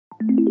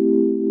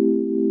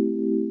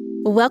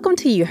Welcome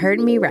to You Heard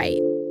Me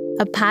Right,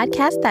 a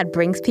podcast that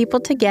brings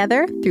people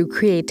together through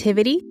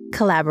creativity,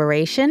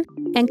 collaboration,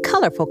 and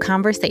colorful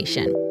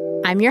conversation.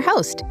 I'm your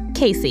host,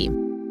 Casey.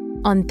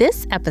 On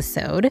this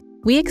episode,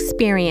 we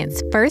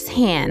experience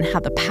firsthand how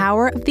the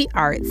power of the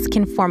arts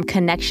can form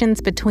connections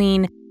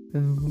between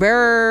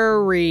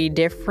very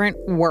different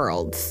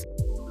worlds.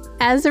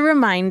 As a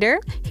reminder,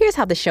 here's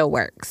how the show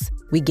works.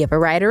 We give a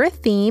writer a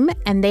theme,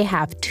 and they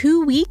have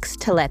 2 weeks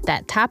to let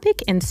that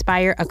topic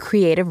inspire a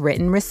creative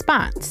written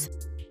response.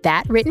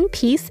 That written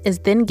piece is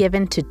then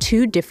given to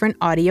 2 different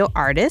audio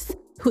artists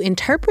who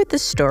interpret the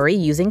story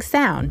using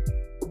sound.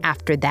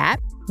 After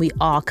that, we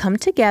all come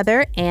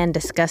together and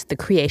discuss the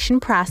creation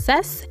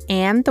process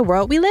and the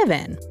world we live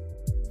in.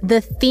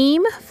 The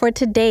theme for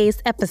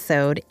today's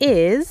episode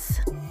is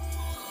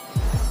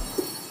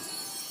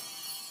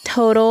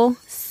total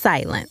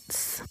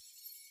silence.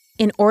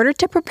 In order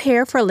to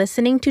prepare for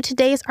listening to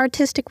today's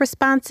artistic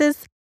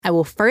responses, I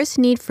will first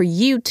need for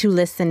you to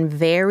listen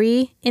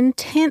very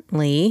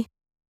intently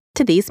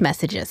to these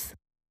messages.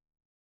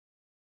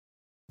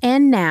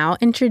 And now,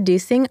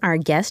 introducing our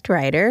guest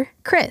writer,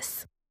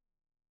 Chris.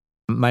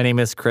 My name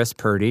is Chris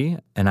Purdy,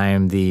 and I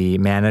am the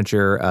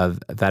manager of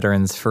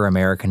Veterans for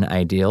American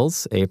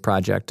Ideals, a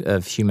project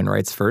of Human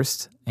Rights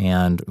First.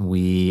 And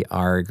we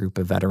are a group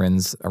of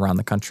veterans around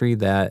the country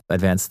that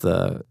advance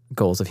the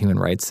goals of human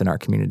rights in our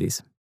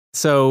communities.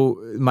 So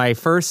my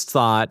first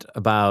thought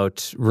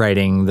about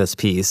writing this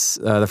piece,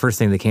 the first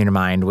thing that came to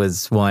mind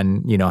was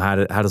one, how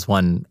does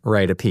one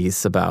write a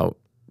piece about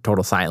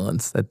total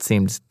silence? That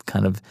seemed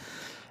kind of,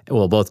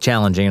 both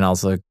challenging and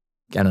also,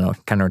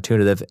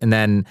 counterintuitive. And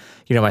then,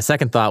 my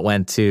second thought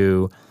went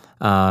to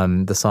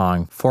the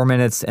song 4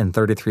 minutes and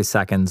 33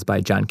 seconds by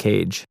John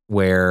Cage,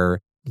 where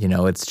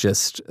it's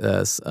just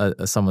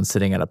someone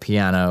sitting at a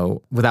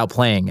piano without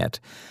playing it.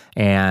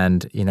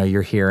 And,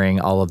 you're hearing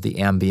all of the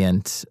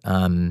ambient,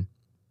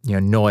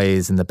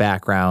 noise in the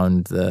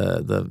background,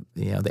 the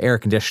air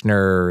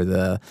conditioner,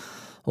 the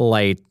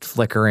light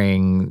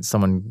flickering,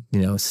 someone,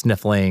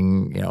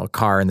 sniffling, a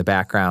car in the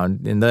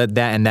background. And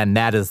then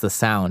that is the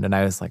sound. And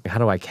I was like, how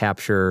do I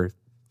capture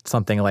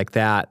something like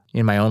that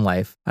in my own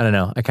life? I don't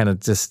know. I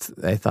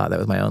thought that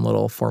was my own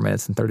little 4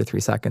 minutes and 33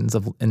 seconds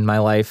in my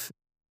life.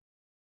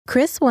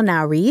 Chris will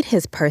now read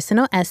his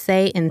personal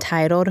essay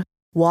entitled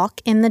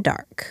Walk in the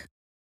Dark.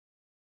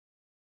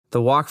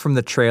 The walk from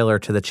the trailer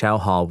to the chow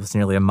hall was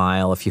nearly a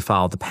mile if you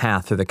followed the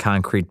path through the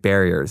concrete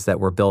barriers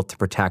that were built to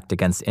protect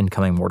against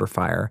incoming mortar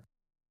fire.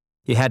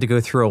 You had to go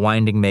through a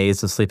winding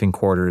maze of sleeping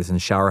quarters and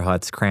shower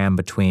huts crammed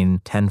between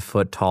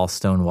 10-foot-tall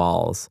stone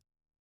walls.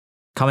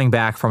 Coming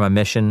back from a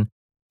mission,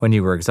 when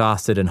you were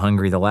exhausted and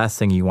hungry, the last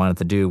thing you wanted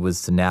to do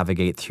was to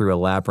navigate through a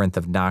labyrinth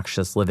of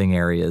noxious living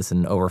areas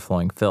and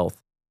overflowing filth.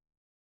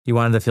 You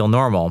wanted to feel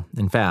normal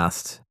and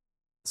fast.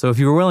 So if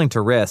you were willing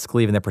to risk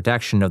leaving the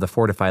protection of the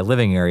fortified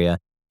living area,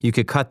 you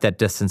could cut that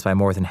distance by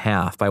more than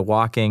half by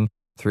walking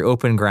through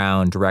open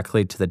ground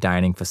directly to the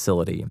dining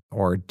facility,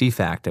 or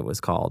DFAC it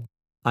was called.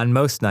 On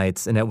most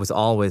nights, and it was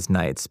always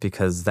nights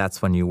because that's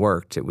when you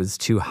worked, it was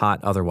too hot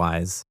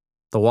otherwise.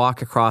 The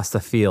walk across the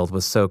field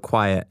was so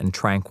quiet and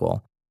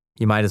tranquil,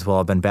 you might as well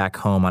have been back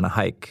home on a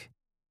hike.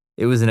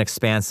 It was an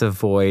expansive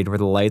void where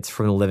the lights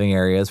from the living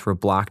areas were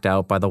blocked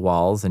out by the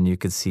walls and you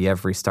could see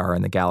every star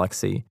in the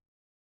galaxy.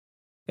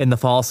 In the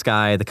fall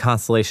sky, the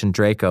constellation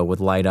Draco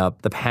would light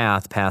up the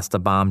path past a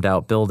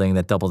bombed-out building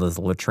that doubled as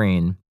a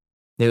latrine.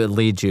 It would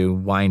lead you,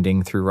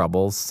 winding through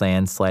rubble,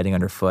 sand sliding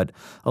underfoot,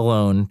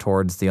 alone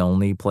towards the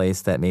only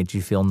place that made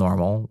you feel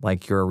normal,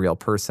 like you're a real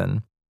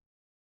person.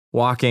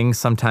 Walking,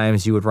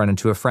 sometimes you would run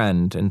into a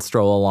friend and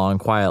stroll along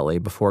quietly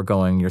before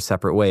going your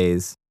separate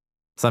ways.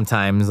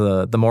 Sometimes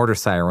the mortar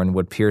siren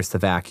would pierce the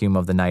vacuum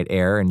of the night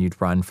air and you'd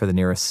run for the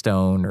nearest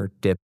stone or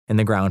dip in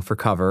the ground for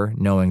cover,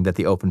 knowing that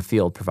the open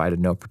field provided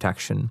no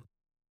protection.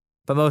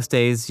 But most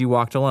days you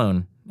walked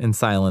alone, in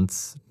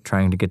silence,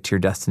 trying to get to your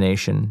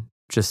destination,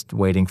 just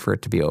waiting for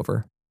it to be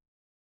over.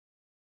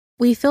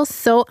 We feel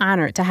so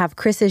honored to have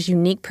Chris's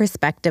unique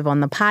perspective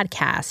on the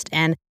podcast,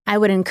 and I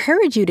would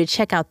encourage you to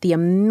check out the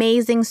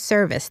amazing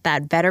service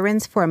that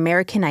Veterans for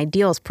American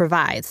Ideals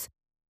provides.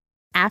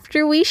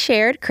 After we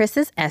shared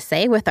Chris's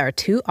essay with our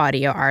 2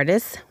 audio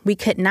artists, we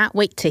could not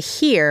wait to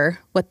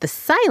hear what the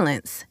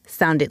silence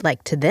sounded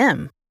like to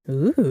them.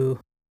 Ooh.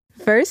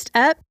 First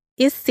up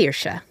is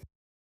Saoirse.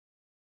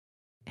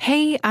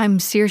 Hey, I'm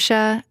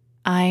Saoirse.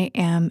 I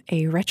am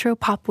a retro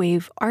pop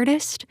wave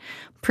artist,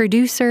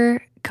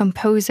 producer,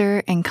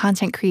 composer, and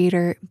content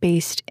creator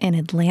based in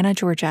Atlanta,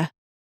 Georgia.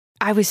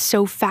 I was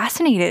so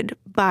fascinated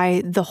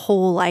by the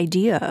whole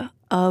idea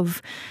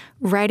of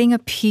writing a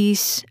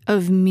piece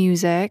of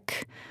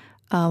music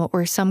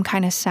or some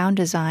kind of sound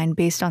design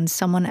based on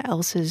someone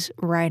else's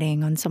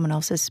writing, on someone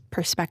else's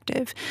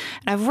perspective.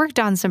 And I've worked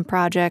on some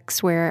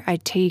projects where I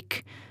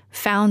take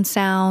found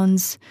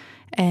sounds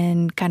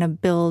and kind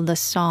of build a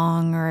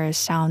song or a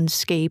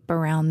soundscape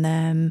around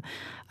them.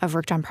 I've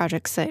worked on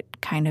projects that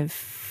kind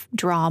of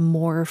draw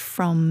more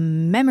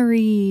from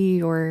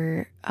memory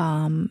or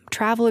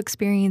travel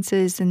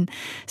experiences. And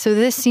so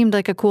this seemed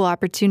like a cool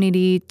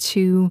opportunity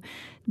to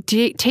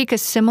take a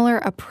similar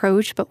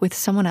approach, but with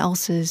someone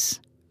else's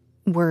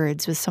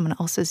words, with someone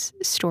else's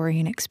story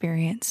and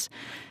experience.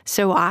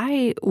 So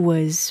I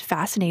was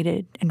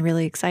fascinated and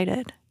really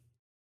excited.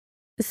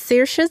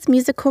 Saoirse's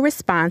musical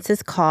response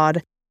is called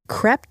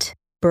Crept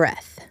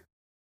Breath.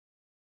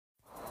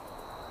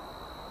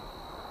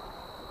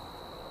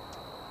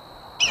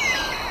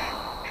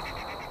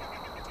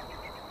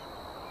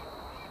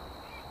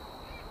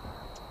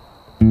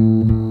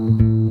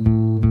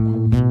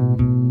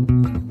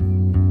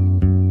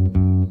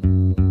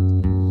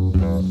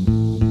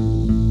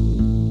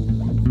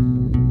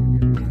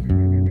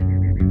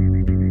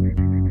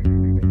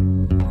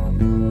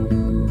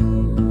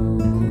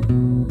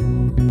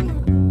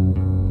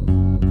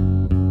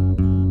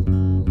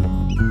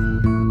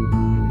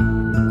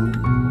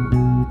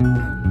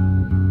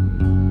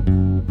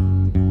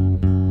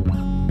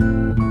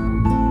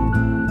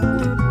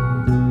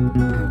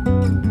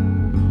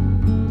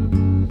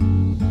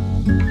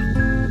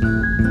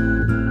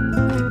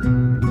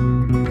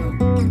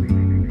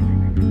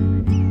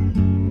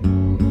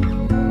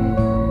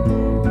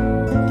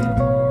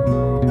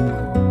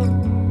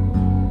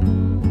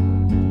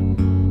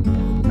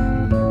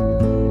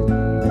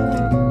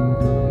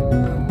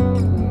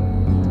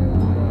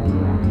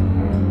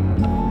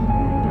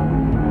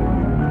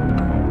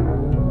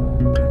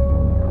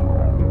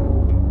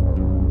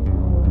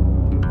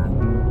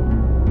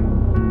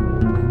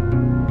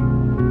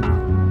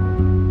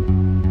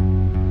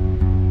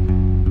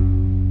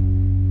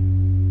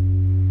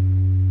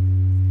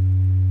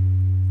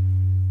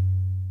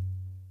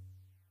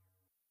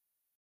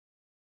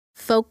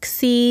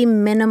 Folksy,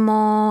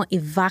 minimal,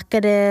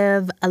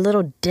 evocative, a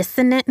little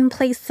dissonant in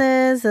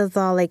places. It's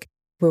all like,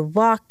 we're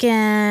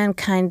walking,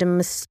 kind of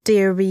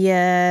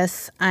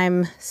mysterious.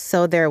 I'm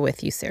so there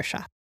with you,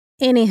 Saoirse.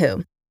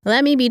 Anywho,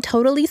 let me be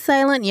totally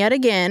silent yet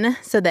again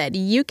so that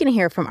you can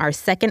hear from our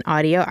second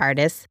audio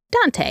artist,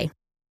 Dante.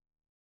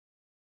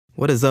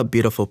 What is up,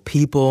 beautiful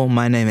people?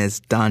 My name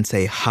is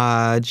Dante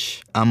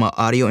Hodge. I'm an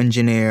audio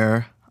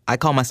engineer. I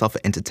call myself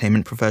an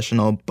entertainment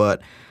professional, but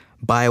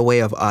by way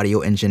of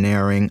audio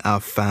engineering,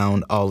 I've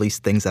found all these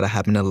things that I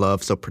happen to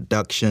love. So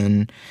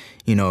production,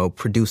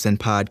 producing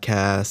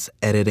podcasts,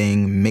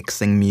 editing,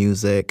 mixing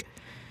music.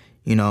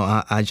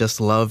 I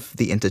just love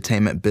the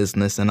entertainment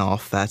business and all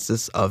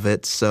facets of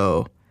it.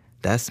 So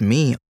that's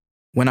me.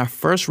 When I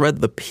first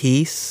read the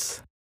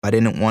piece, I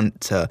didn't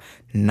want to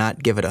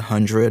not give it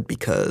 100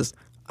 because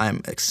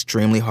I'm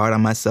extremely hard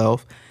on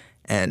myself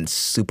and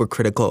super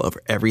critical of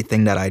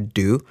everything that I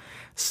do.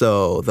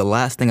 So the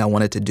last thing I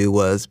wanted to do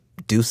was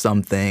do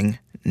something,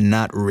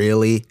 not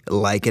really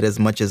like it as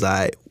much as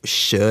I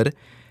should,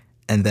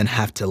 and then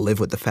have to live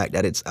with the fact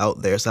that it's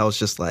out there. So I was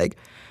just like,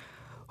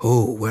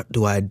 oh, what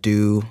do I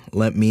do?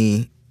 Let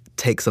me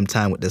take some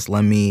time with this.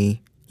 Let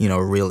me,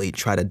 really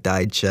try to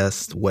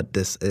digest what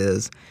this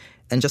is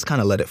and just kind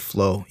of let it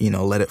flow,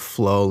 let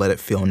it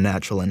feel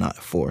natural and not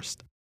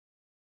forced.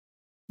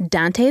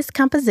 Dante's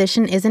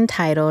composition is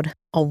entitled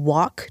A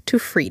Walk to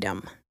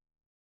Freedom.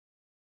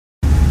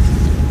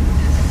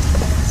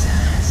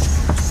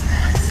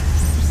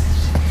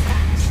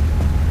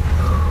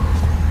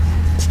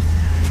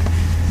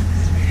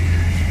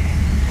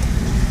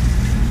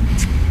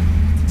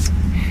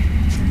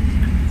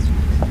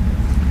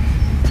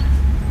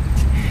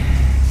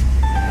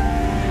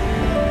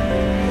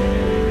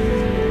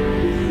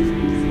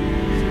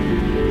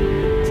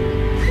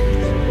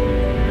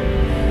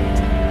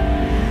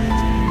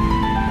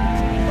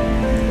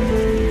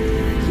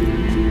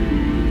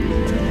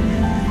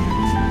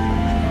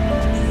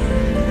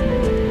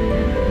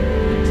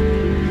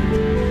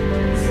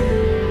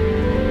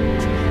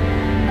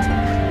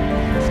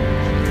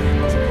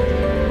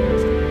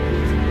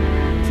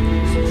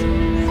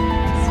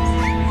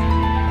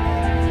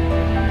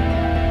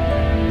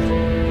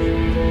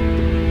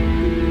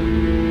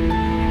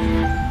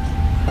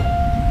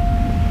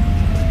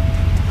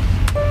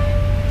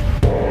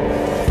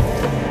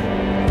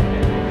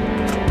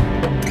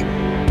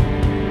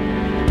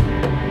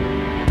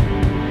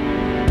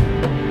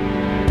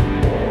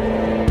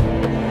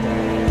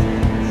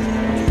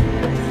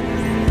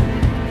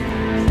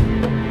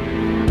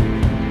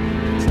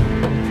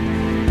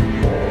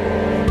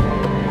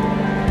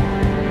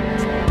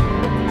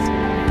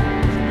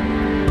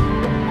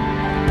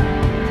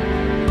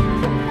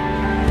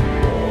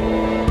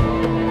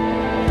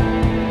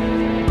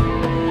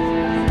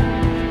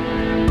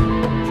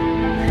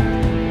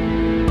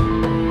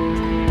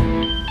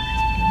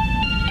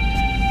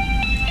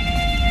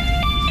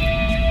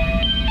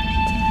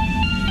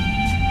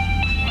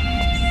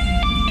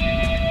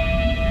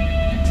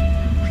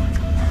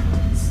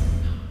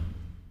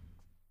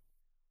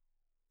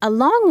 A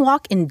long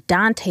walk in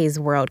Dante's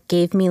world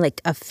gave me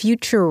like a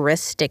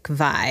futuristic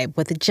vibe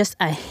with just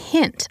a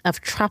hint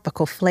of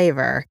tropical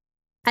flavor.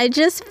 I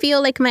just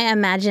feel like my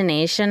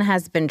imagination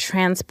has been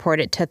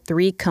transported to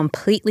 3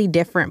 completely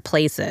different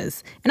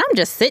places, and I'm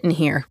just sitting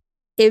here.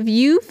 If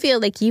you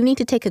feel like you need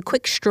to take a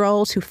quick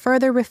stroll to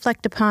further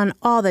reflect upon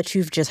all that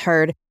you've just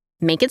heard,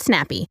 make it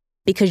snappy,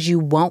 because you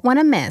won't want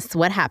to miss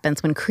what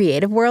happens when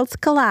creative worlds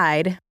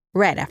collide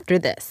right after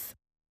this.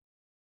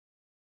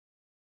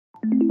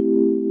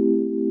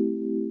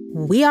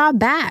 We are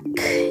back.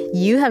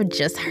 You have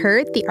just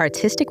heard the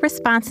artistic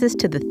responses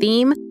to the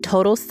theme,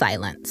 Total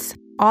Silence.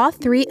 All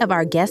 3 of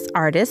our guest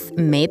artists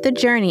made the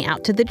journey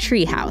out to the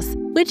Treehouse,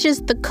 which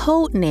is the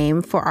code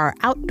name for our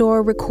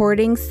outdoor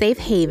recording safe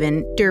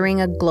haven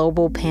during a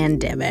global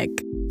pandemic.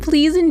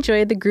 Please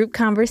enjoy the group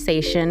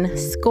conversation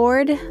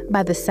scored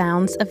by the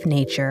sounds of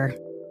nature.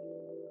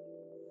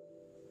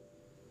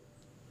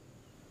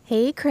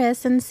 Hey,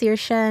 Chris and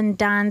Saoirse and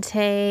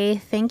Dante.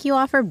 Thank you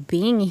all for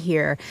being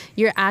here.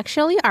 You're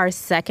actually our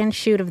second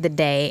shoot of the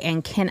day,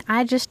 and can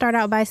I just start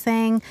out by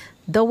saying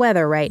the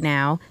weather right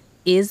now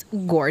is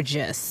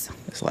gorgeous.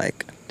 It's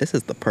like, this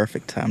is the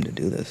perfect time to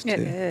do this, too. It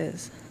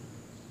is.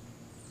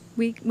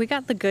 We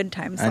got the good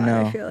time slot, I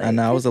know. I feel like. I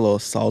know. I was a little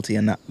salty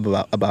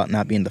about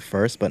not being the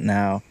first, but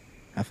now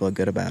I feel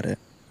good about it.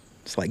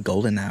 It's like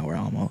golden hour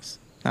almost.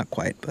 Not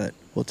quite, but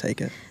we'll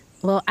take it.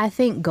 Well, I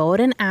think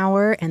golden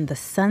hour and the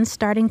sun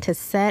starting to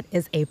set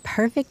is a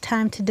perfect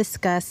time to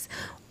discuss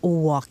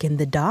Walk in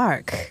the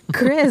Dark.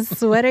 Chris,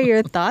 what are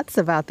your thoughts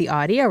about the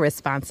audio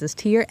responses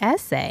to your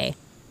essay?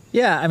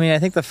 Yeah, I mean, I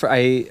think the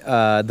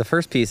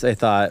first piece I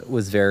thought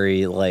was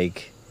very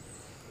like,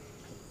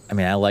 I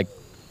mean, I like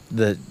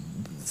the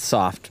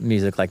soft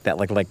music like that,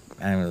 like I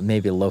don't know,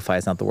 maybe lo-fi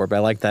is not the word, but I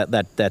like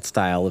that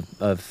style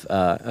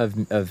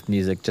of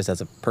music just as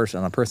a person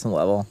on a personal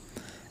level,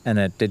 and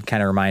it did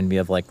kind of remind me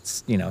of like,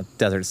 you know,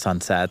 desert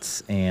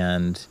sunsets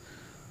and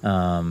you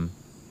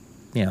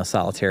know,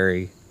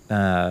 solitary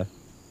kind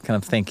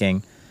of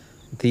thinking.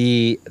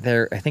 I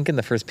think in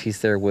the first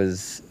piece there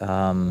was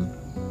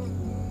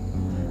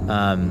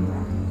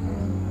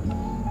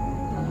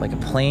like a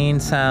plane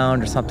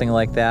sound or something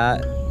like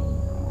that.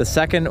 The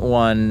second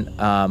one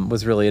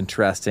was really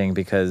interesting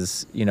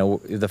because, you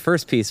know, the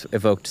first piece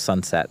evoked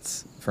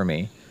sunsets for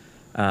me.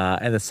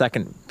 And the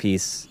second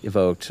piece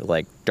evoked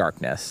like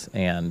darkness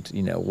and,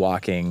 you know,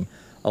 walking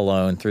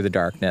alone through the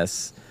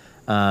darkness.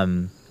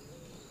 And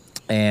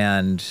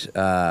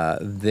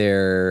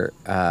there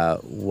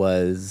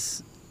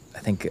was, I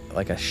think,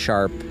 like a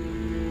sharp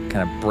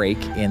kind of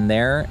break in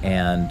there,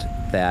 and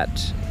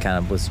that kind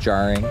of was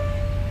jarring.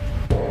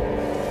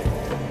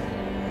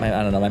 I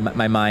don't know,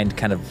 my mind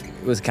kind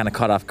of was kind of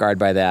caught off guard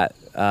by that,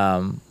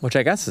 which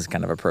I guess is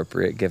kind of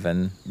appropriate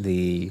given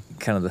the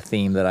kind of the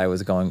theme that I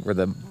was going, or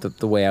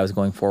the way I was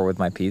going forward with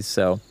my piece.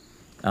 So,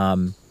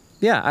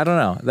 yeah, I don't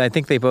know. I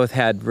think they both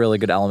had really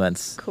good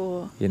elements.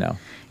 Cool. You know.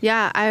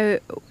 Yeah,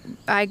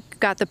 I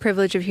got the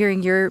privilege of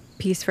hearing your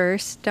piece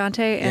first,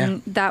 Dante,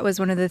 and that was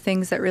one of the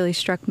things that really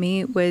struck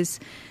me was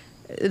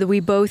that we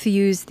both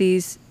use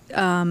these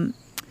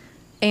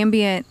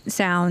ambient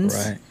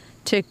sounds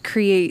to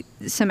create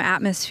some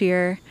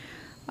atmosphere,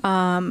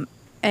 and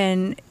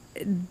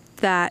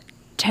that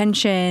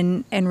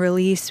tension and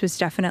release was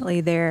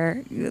definitely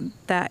there.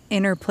 That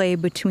interplay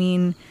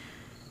between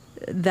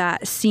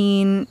that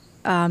scene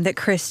that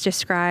Chris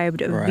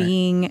described of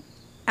being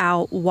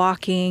out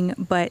walking,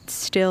 but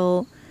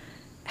still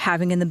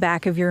having in the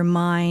back of your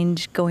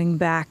mind going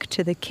back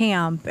to the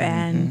camp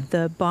and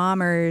the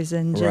bombers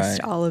and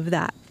just all of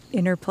that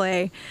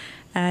interplay.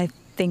 And I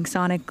think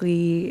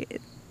sonically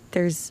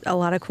there's a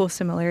lot of cool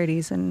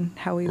similarities in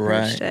how we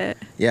approached it.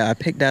 Yeah, I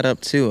picked that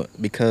up too,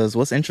 because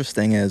what's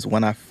interesting is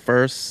when I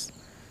first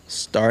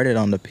started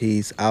on the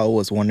piece, I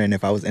was wondering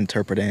if I was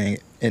interpreting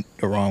it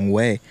the wrong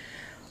way.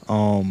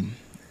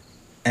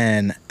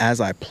 And as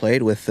I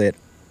played with it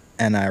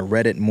and I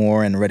read it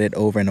more and read it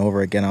over and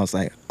over again, I was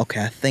like,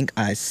 okay, I think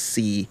I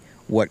see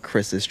what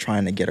Chris is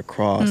trying to get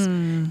across.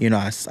 You know,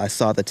 I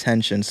saw the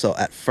tension. So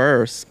at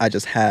first, I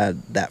just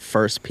had that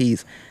first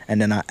piece,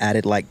 and then I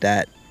added like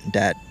that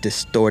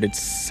distorted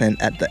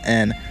synth at the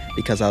end,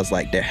 because I was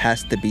like, there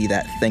has to be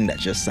that thing that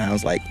just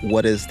sounds like,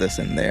 what is this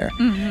in there?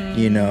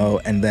 You know,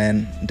 and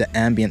then the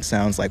ambient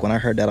sounds, like when I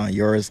heard that on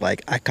yours,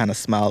 like I kind of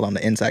smiled on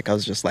the inside. I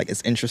was just like,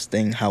 it's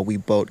interesting how we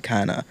both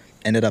kind of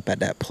ended up at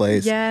that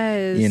place.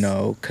 Yes. You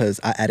know, because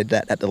I added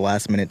that at the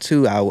last minute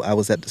too. I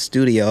was at the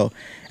studio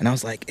and I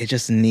was like, I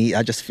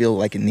just feel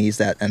like it needs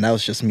that. And that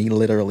was just me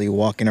literally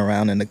walking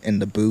around in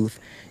the booth,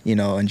 you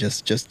know, and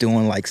just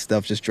doing like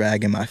stuff, just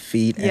dragging my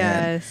feet.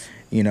 And,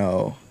 you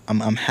know,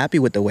 I'm happy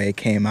with the way it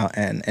came out,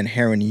 and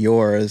hearing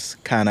yours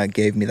kind of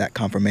gave me that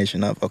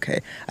confirmation of,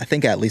 okay, I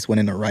think I at least went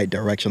in the right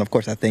direction. Of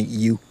course, I think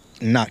you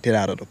knocked it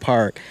out of the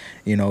park,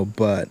 you know,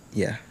 but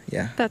yeah.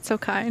 That's so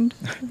kind.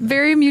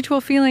 Very mutual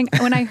feeling.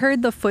 When I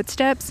heard the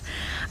footsteps,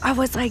 I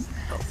was like,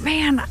 oh,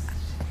 man,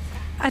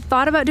 I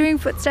thought about doing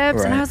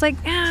footsteps and I was like,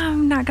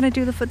 I'm not going to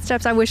do the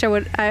footsteps. I wish I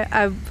would.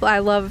 I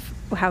love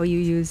how you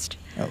used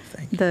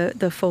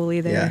the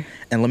Foley there. Yeah.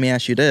 And let me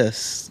ask you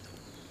this.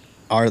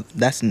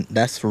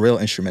 That's real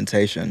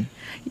instrumentation?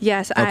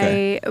 Yes,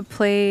 okay. I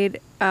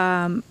played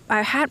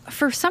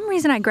for some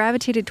reason, I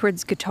gravitated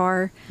towards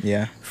guitar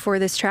Yeah. for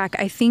this track.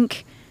 I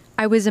think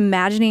I was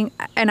imagining,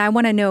 and I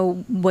want to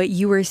know what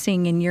you were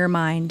seeing in your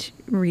mind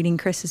reading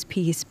Chris's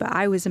piece, but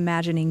I was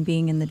imagining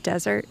being in the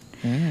desert.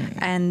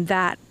 And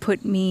that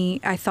put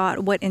me, I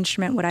thought, what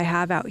instrument would I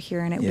have out here?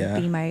 And it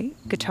would be my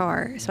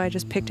guitar. So I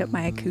just picked up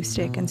my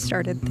acoustic and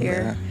started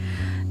there.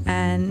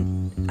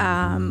 And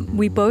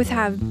we both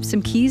have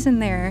some keys in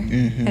there,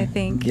 I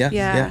think.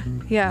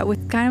 Yeah,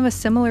 with kind of a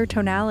similar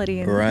tonality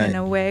in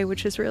a way,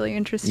 which is really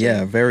interesting.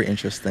 Yeah, very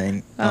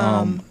interesting.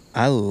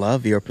 I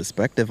love your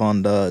perspective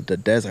on the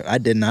desert. I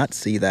did not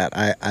see that.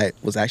 I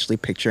was actually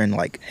picturing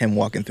like him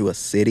walking through a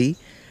city.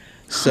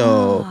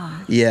 So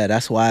yeah,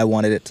 that's why I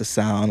wanted it to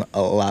sound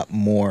a lot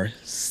more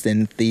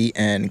synthy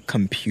and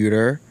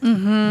computer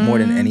more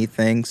than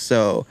anything.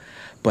 So,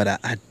 but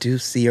I do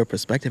see your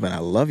perspective, and I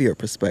love your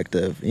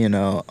perspective. You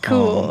know,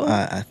 cool.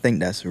 I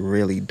think that's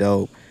really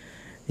dope.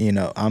 You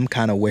know, I'm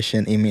kind of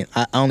wishing. I mean,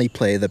 I only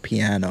play the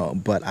piano,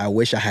 but I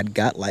wish I had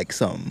got like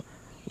some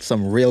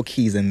real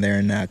keys in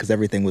there now, because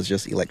everything was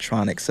just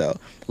electronic. So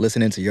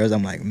listening to yours,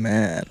 I'm like,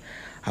 man,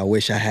 I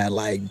wish I had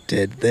like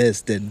did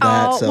this, did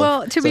that. Oh,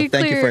 well, to be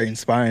thank clear, you for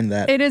inspiring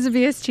that. It is a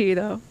VST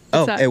though.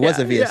 It was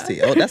a VST.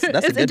 Yeah. Oh, that's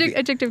it's a good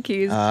Adjective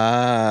Keys.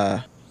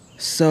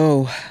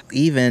 So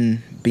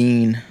even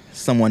being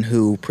someone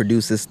who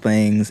produces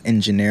things,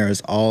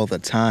 engineers all the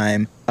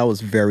time, I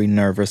was very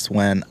nervous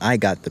when I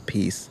got the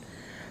piece.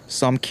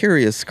 So I'm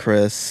curious,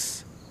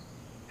 Chris,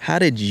 how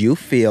did you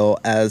feel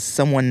as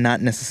someone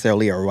not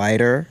necessarily a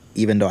writer,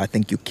 even though I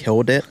think you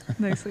killed it?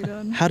 Nicely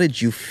done. How did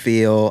you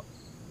feel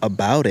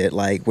about it?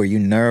 Like, were you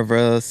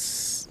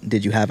nervous?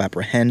 Did you have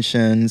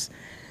apprehensions?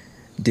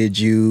 Did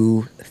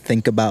you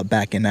think about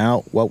backing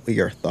out? What were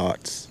your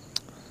thoughts?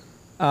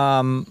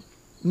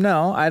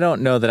 No, I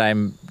don't know that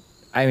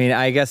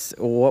I guess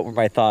what were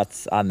my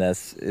thoughts on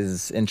this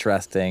is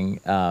interesting.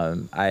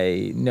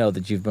 I know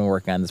that you've been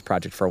working on this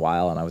project for a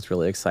while, and I was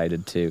really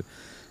excited to,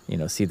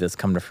 see this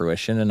come to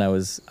fruition. And I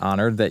was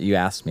honored that you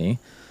asked me.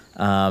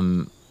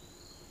 In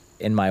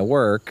my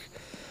work,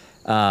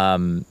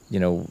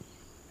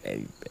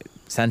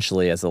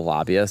 essentially as a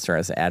lobbyist or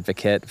as an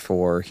advocate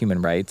for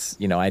human rights,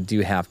 I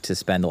do have to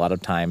spend a lot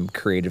of time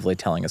creatively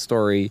telling a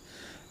story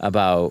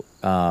about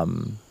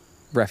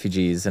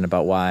refugees and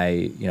about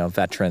why,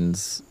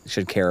 veterans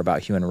should care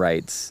about human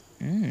rights.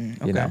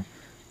 Okay.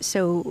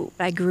 So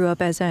I grew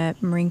up as a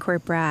Marine Corps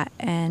brat,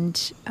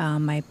 and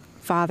my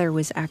father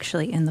was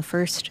actually in the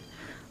first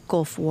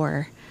Gulf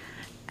War,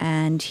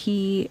 and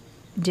he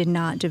did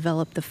not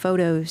develop the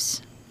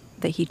photos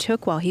that he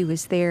took while he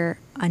was there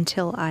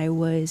until I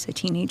was a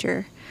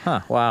teenager.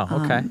 Huh, wow,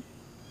 okay.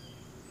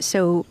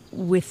 So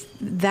with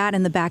that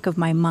in the back of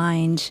my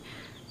mind,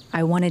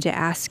 I wanted to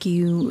ask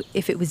you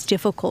if it was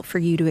difficult for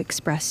you to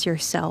express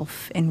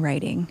yourself in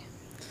writing.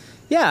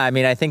 Yeah,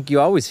 I think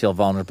you always feel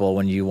vulnerable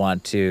when you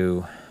want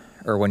to,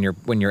 or when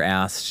you're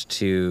asked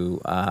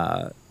to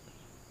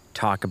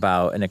talk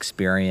about an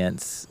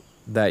experience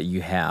that you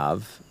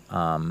have,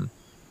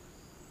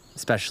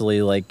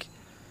 especially like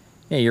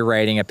you're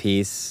writing a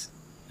piece,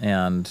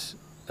 and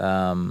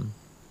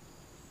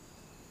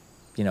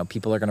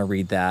people are going to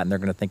read that and they're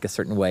going to think a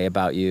certain way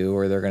about you,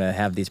 or they're going to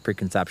have these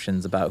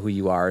preconceptions about who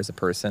you are as a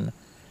person.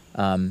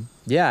 I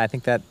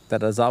think that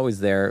is always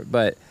there,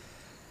 but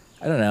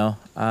I don't know.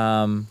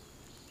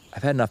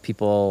 I've had enough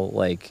people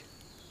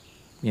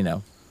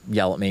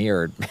yell at me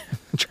or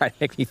try to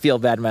make me feel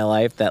bad in my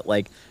life that all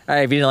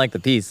right, if you didn't like the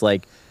piece,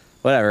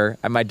 whatever.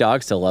 My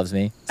dog still loves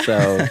me.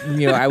 So,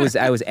 I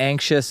was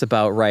anxious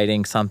about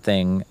writing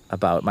something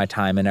about my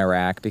time in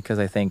Iraq, because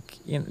I think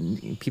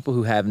people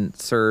who haven't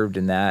served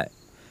in that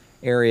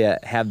area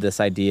have this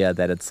idea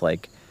that it's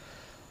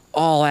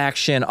all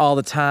action all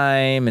the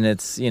time, and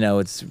it's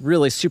it's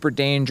really super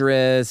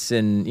dangerous,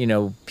 and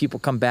people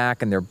come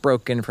back and they're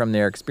broken from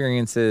their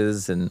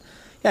experiences, and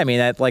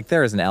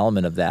there is an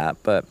element of that,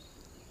 but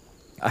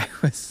I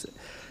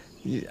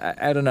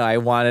don't know. I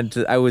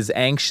was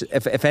anxious.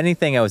 If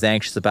anything, I was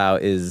anxious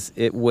about is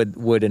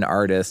would an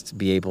artist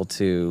be able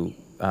to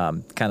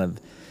kind of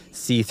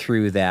see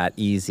through that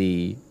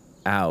easy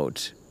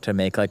out to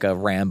make a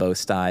Rambo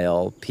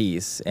style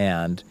piece,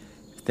 and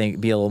be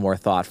a little more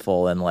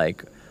thoughtful and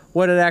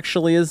what it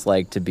actually is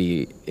like to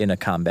be in a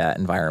combat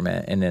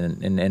environment and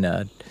in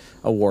a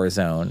war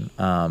zone,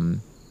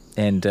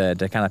 and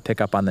to kind of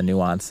pick up on the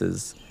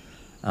nuances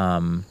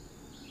of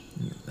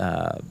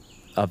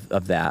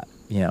that.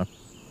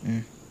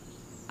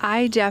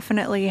 I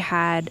definitely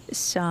had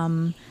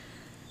some,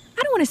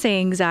 I don't want to say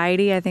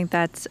anxiety. I think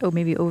that's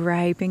maybe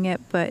overhyping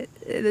it, but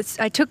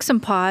I took some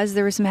pause.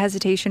 There was some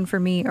hesitation for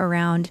me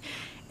around,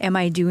 am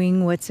I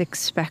doing what's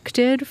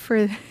expected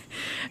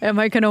am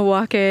I going to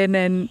walk in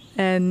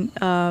and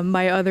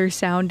my other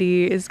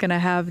soundy is going to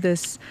have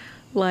this,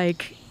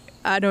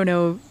 I don't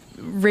know,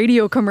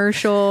 radio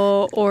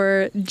commercial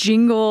or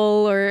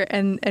jingle,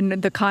 and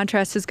the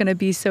contrast is going to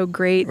be so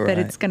great that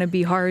it's going to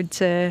be hard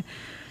to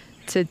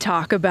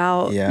talk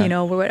about,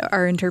 what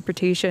our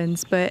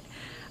interpretations. But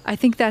I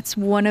think that's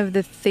one of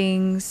the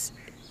things,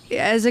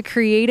 as a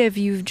creative,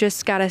 you've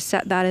just got to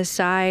set that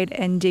aside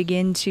and dig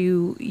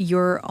into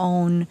your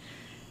own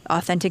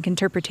authentic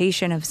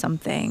interpretation of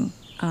something.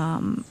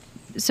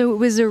 So it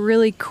was a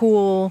really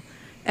cool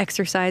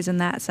exercise in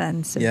that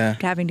sense of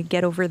having to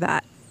get over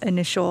that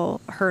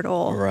initial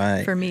hurdle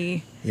for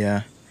me.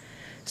 Yeah.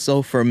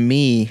 So for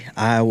me,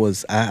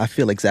 I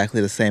feel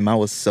exactly the same. I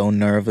was so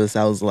nervous.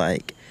 I was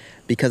like,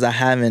 because I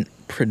haven't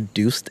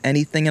produced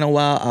anything in a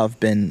while, I've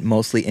been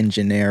mostly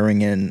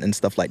engineering and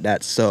stuff like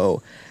that.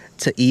 So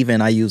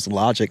I use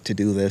Logic to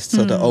do this.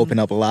 So to open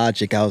up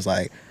Logic, I was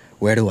like,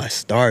 where do I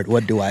start?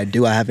 What do? I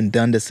haven't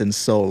done this in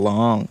so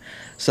long.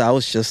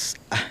 So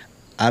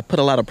I put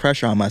a lot of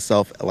pressure on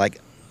myself. Like,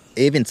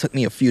 it even took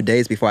me a few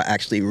days before I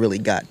actually really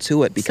got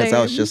to it, because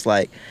I was just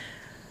like,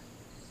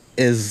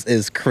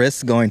 is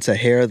Chris going to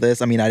hear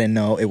this? I mean, I didn't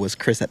know it was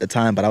Chris at the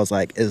time, but I was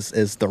like,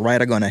 is the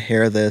writer going to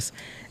hear this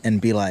and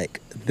be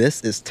like,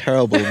 this is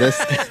terrible. This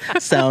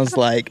sounds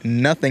like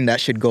nothing that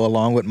should go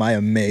along with my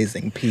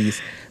amazing piece.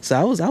 So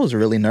I was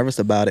really nervous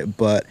about it.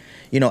 But,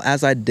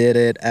 as I did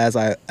it, as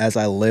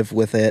I lived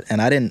with it,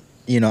 and I didn't,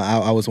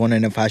 I was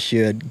wondering if I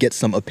should get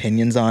some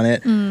opinions on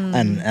it.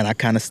 And I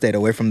kind of stayed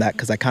away from that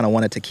because I kind of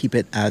wanted to keep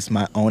it as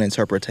my own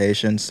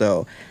interpretation.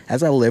 So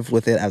as I lived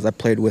with it, as I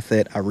played with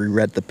it, I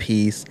reread the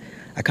piece.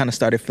 I kind of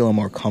started feeling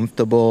more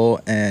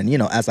comfortable. And,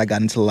 as I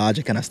got into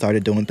Logic and I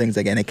started doing things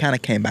again, it kind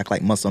of came back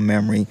like muscle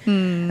memory.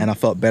 And I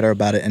felt better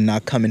about it. And now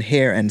coming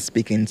here and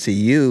speaking to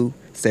you,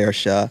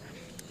 Saoirse,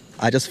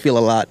 I just feel a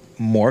lot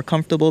more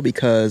comfortable,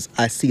 because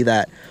I see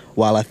that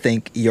while I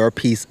think your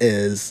piece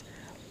is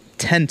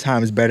 10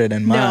 times better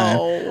than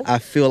mine, I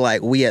feel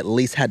like we at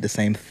least had the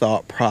same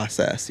thought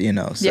process,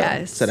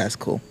 So that's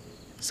cool.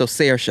 So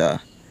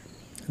Saoirse,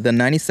 the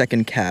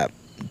 90-second cap,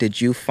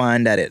 did you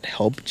find that it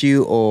helped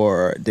you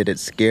or did it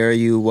scare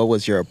you? What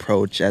was your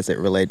approach as it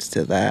relates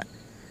to that?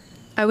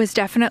 I was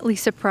definitely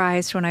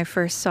surprised when I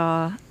first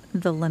saw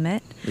the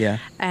limit. Yeah.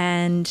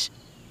 And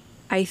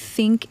I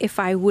think if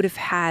I would have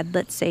had,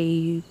 let's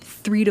say,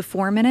 3 to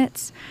 4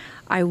 minutes,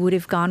 I would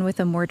have gone with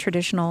a more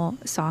traditional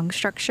song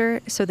structure.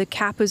 So the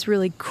cap was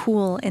really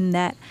cool in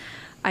that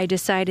I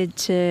decided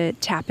to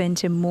tap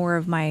into more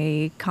of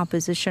my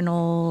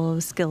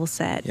compositional skill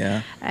set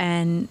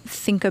and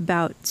think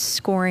about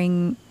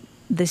scoring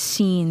the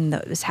scene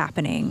that was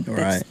happening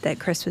that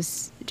Chris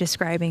was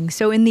describing.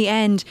 So in the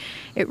end,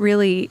 it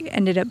really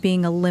ended up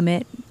being a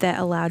limit that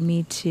allowed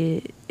me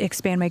to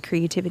expand my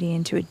creativity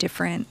into a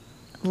different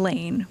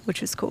lane,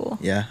 which was cool.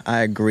 Yeah, I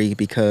agree,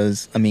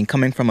 because,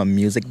 coming from a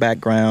music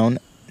background,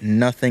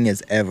 nothing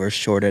is ever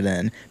shorter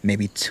than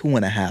maybe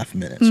 2.5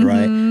 minutes,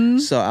 right?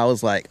 So I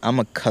was like, I'm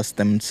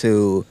accustomed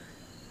to,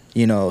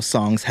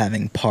 songs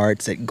having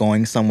parts, it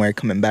going somewhere,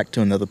 coming back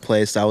to another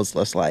place. So I was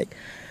just like,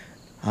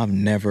 I've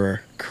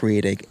never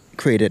created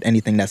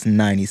anything that's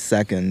 90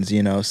 seconds,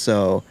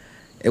 So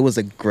it was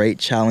a great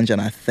challenge, and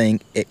I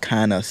think it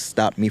kind of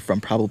stopped me from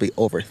probably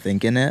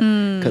overthinking it,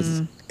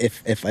 because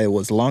if it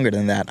was longer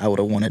than that, I would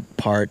have wanted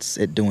parts,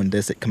 it doing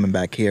this, it coming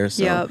back here.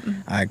 So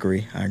I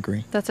agree.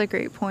 That's a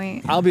great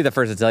point. I'll be the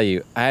first to tell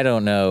you, I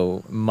don't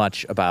know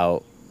much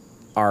about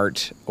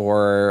art,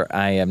 or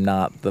I am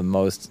not the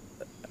most,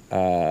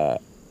 I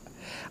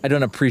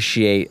don't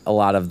appreciate a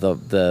lot of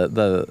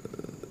the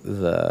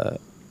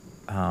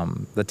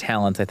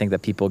talents I think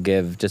that people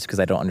give just because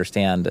I don't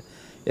understand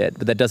it.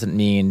 But that doesn't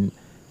mean,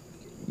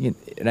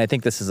 and I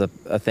think this is a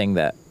thing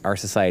that our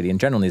society in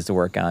general needs to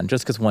work on.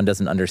 Just because one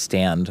doesn't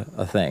understand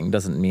a thing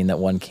doesn't mean that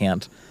one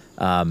can't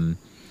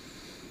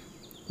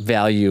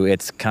value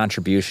its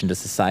contribution to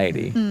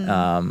society.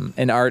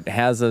 And art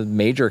has a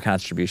major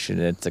contribution.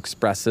 It's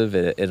expressive.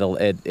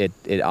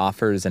 It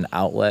offers an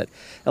outlet.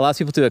 It allows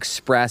people to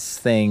express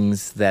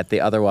things that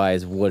they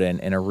otherwise wouldn't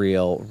in a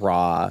real,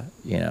 raw,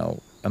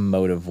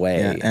 emotive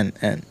way.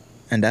 Yeah,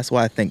 and that's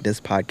why I think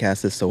this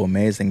podcast is so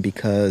amazing,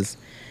 because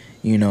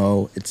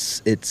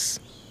it's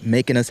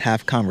making us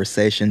have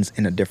conversations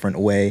in a different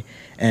way,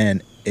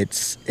 and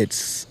it's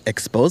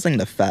exposing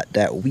the fact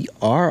that we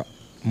are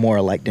more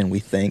alike than we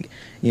think,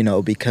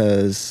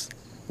 because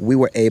we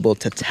were able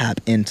to tap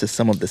into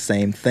some of the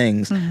same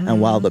things,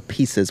 and while the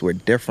pieces were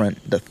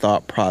different, the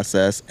thought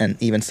process and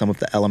even some of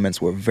the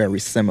elements were very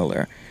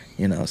similar,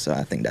 so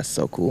I think that's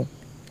so cool.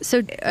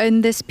 So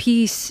in this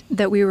piece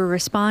that we were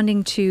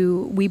responding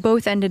to, we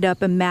both ended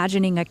up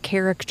imagining a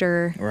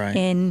character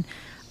in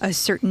a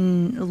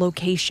certain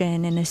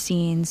location in a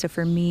scene. So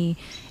for me,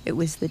 it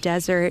was the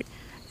desert,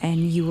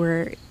 and you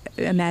were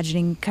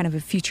imagining kind of a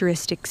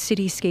futuristic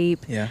cityscape.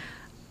 Yeah.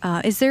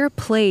 Is there a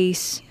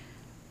place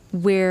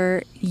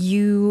where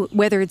you,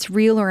 whether it's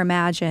real or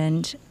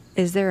imagined,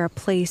 is there a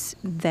place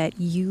that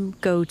you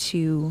go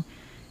to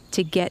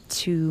get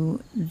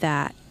to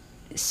that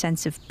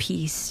sense of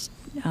peace,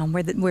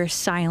 where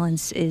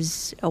silence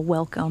is a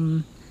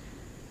welcome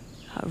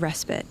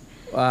respite?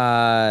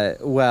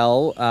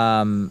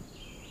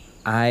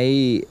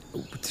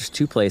 There's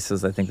 2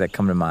 places I think that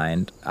come to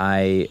mind.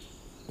 I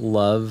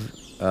love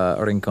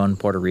Rincon,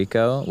 Puerto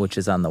Rico, which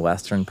is on the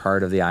western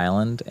part of the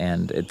island,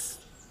 and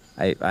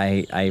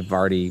I've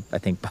already, I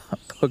think,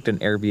 booked an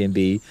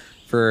Airbnb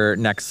for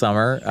next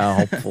summer.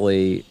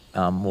 Hopefully, we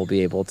can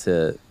be able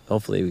to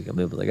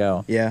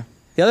go. Yeah.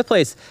 The other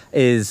place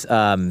is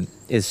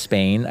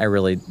Spain. I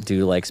really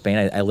do like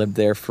Spain. I lived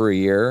there for a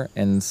year,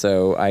 and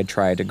so I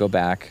try to go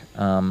back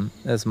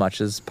as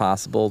much as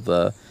possible.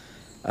 The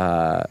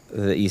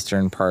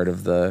eastern part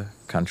of the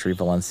country,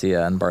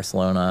 Valencia and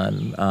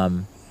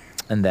Barcelona,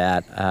 and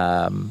that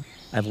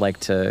I'd like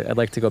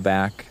to go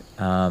back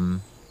to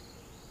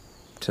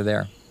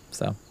there.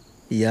 So.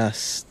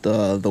 Yes,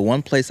 the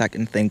one place I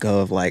can think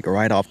of like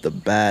right off the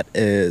bat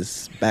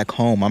is back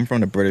home. I'm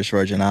from the British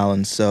Virgin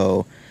Islands,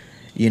 so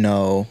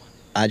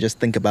I just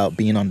think about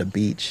being on the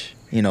beach.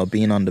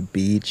 Being on the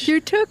beach.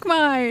 You took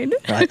mine.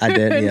 I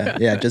did, yeah.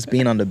 Yeah, just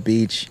being on the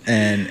beach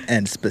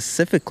and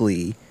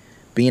specifically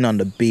being on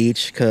the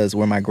beach because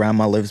where my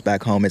grandma lives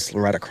back home, it's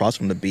right across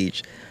from the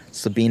beach.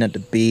 So being at the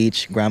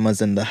beach,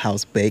 grandma's in the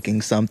house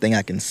baking something,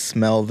 I can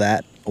smell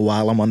that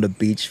while I'm on the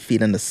beach,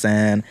 feet in the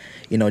sand,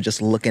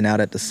 just looking out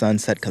at the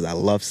sunset because I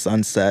love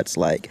sunsets.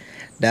 Like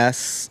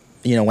that's,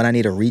 when I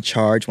need to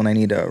recharge, when I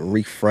need to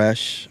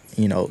refresh,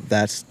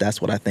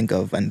 that's what I think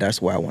of and that's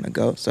where I want to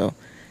go. So,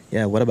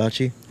 yeah, what about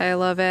you? I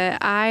love it.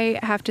 I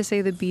have to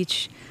say the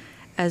beach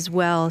as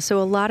well. So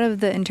a lot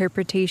of the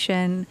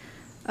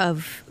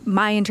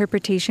my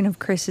interpretation of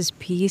Chris's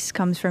piece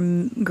comes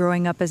from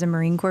growing up as a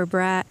Marine Corps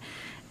brat.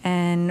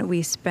 And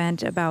we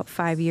spent about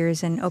 5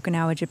 years in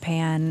Okinawa,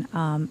 Japan,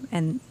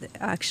 and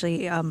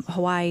actually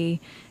Hawaii,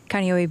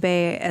 Kaneohe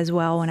Bay as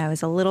well when I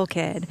was a little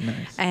kid.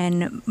 Nice.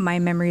 And my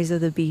memories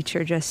of the beach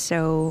are just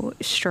so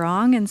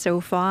strong and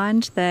so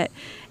fond that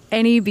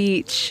any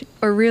beach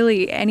or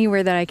really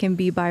anywhere that I can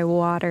be by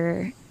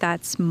water,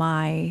 that's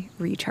my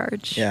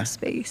recharge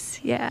space.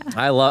 Yeah.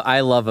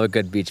 I love a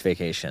good beach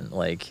vacation,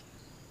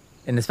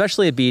 and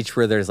especially a beach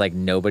where there's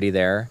nobody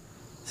there.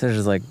 So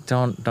it's just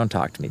don't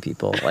talk to me,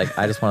 people.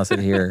 I just want to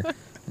sit here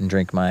and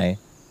drink my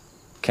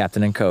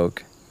Captain and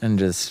Coke and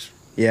just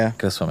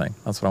go swimming.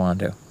 That's what I want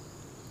to do.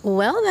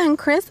 Well then,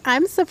 Chris,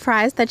 I'm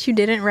surprised that you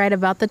didn't write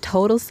about the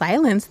total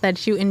silence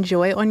that you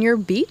enjoy on your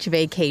beach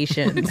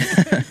vacations.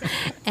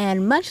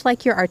 And much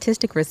like your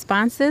artistic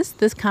responses,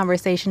 this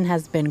conversation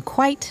has been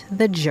quite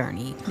the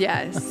journey.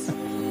 Yes.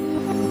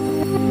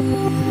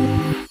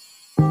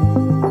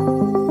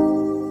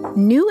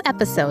 New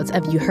episodes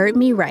of You Heard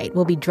Me Right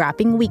will be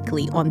dropping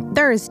weekly on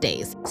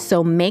Thursdays,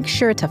 so make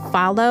sure to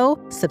follow,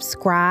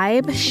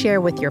 subscribe, share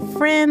with your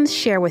friends,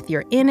 share with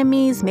your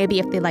enemies. Maybe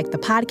if they like the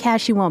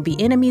podcast, you won't be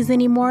enemies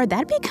anymore.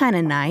 That'd be kind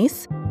of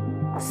nice.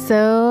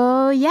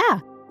 So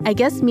yeah, I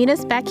guess meet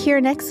us back here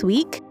next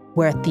week,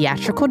 where a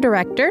theatrical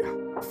director,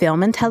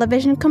 film and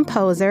television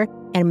composer,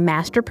 and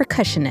master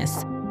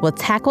percussionist will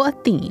tackle a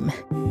theme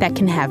that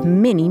can have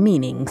many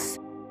meanings,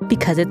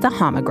 because it's a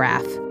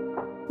homograph.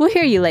 We'll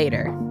hear you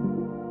later.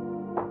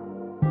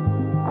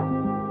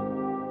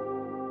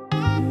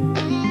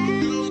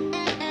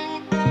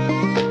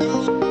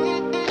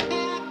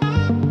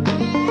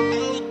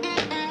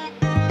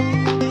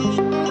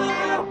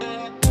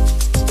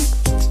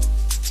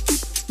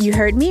 You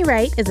Heard Me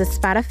Right is a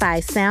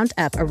Spotify Sound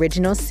Up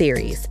original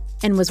series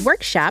and was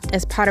workshopped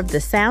as part of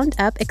the Sound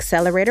Up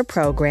Accelerator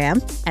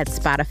program at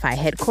Spotify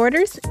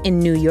headquarters in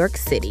New York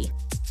City.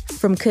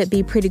 From Could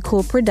Be Pretty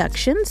Cool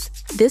Productions,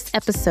 this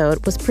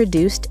episode was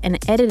produced and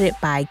edited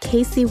by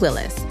Casey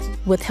Willis,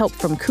 with help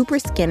from Cooper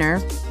Skinner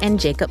and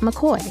Jacob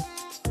McCoy.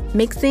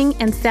 Mixing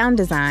and sound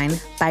design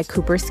by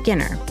Cooper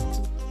Skinner.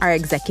 Our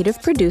executive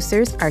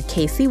producers are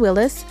Casey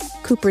Willis,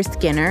 Cooper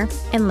Skinner,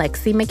 and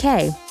Lexi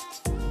McKay.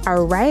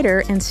 Our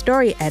writer and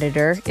story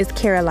editor is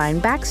Caroline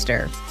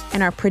Baxter,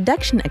 and our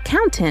production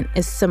accountant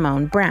is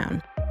Simone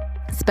Brown.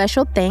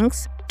 Special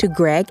thanks to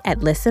Greg at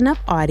Listen Up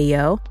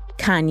Audio,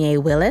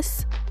 Kanye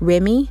Willis,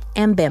 Remy,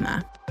 and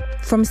Bima.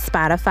 From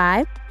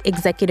Spotify,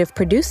 executive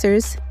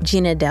producers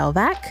Gina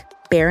Delvac,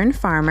 Baron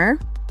Farmer,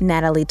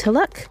 Natalie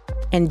Tulloch,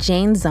 and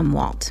Jane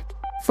Zumwalt.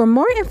 For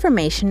more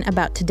information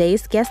about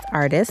today's guest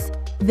artists,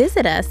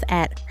 visit us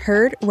at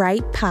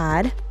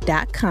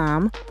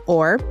heardrightpod.com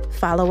or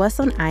follow us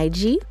on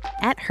IG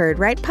at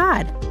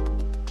heardrightpod.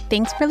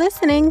 Thanks for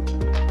listening.